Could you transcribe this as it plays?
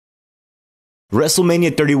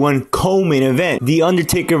WrestleMania 31 co-main event. The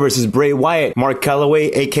Undertaker versus Bray Wyatt. Mark Calloway,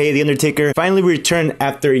 aka The Undertaker, finally returned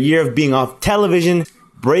after a year of being off television.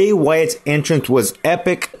 Bray Wyatt's entrance was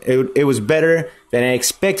epic. It was better than I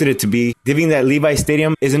expected it to be. Given that Levi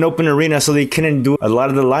Stadium is an open arena, so they couldn't do a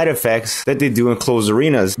lot of the light effects that they do in closed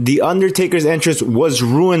arenas. The Undertaker's entrance was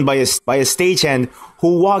ruined by a stagehand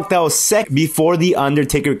who walked out before The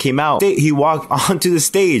Undertaker came out. He walked onto the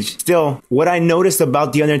stage. Still, what I noticed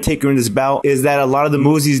about The Undertaker in this bout is that a lot of the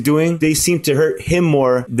moves he's doing, they seem to hurt him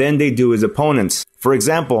more than they do his opponents. For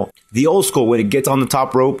example, the old school, when it gets on the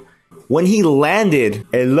top rope, when he landed,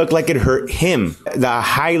 it looked like it hurt him. The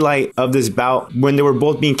highlight of this bout, when they were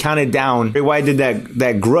both being counted down, Bray Wyatt did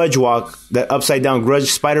that grudge walk, that upside down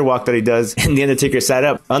grudge spider walk that he does, and The Undertaker sat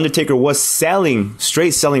up. Undertaker was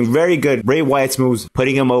straight selling very good Bray Wyatt's moves,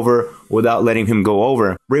 putting him over without letting him go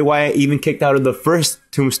over. Bray Wyatt even kicked out of the first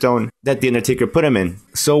tombstone that The Undertaker put him in.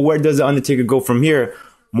 So where does The Undertaker go from here?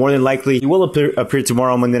 More than likely, he will appear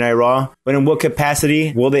tomorrow on Monday Night Raw. But in what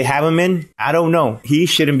capacity will they have him in? I don't know. He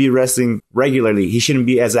shouldn't be wrestling regularly. He shouldn't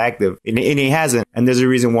be as active. And he hasn't. And there's a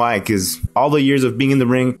reason why. Because all the years of being in the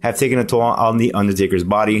ring have taken a toll on The Undertaker's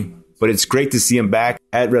body. But it's great to see him back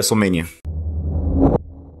at WrestleMania.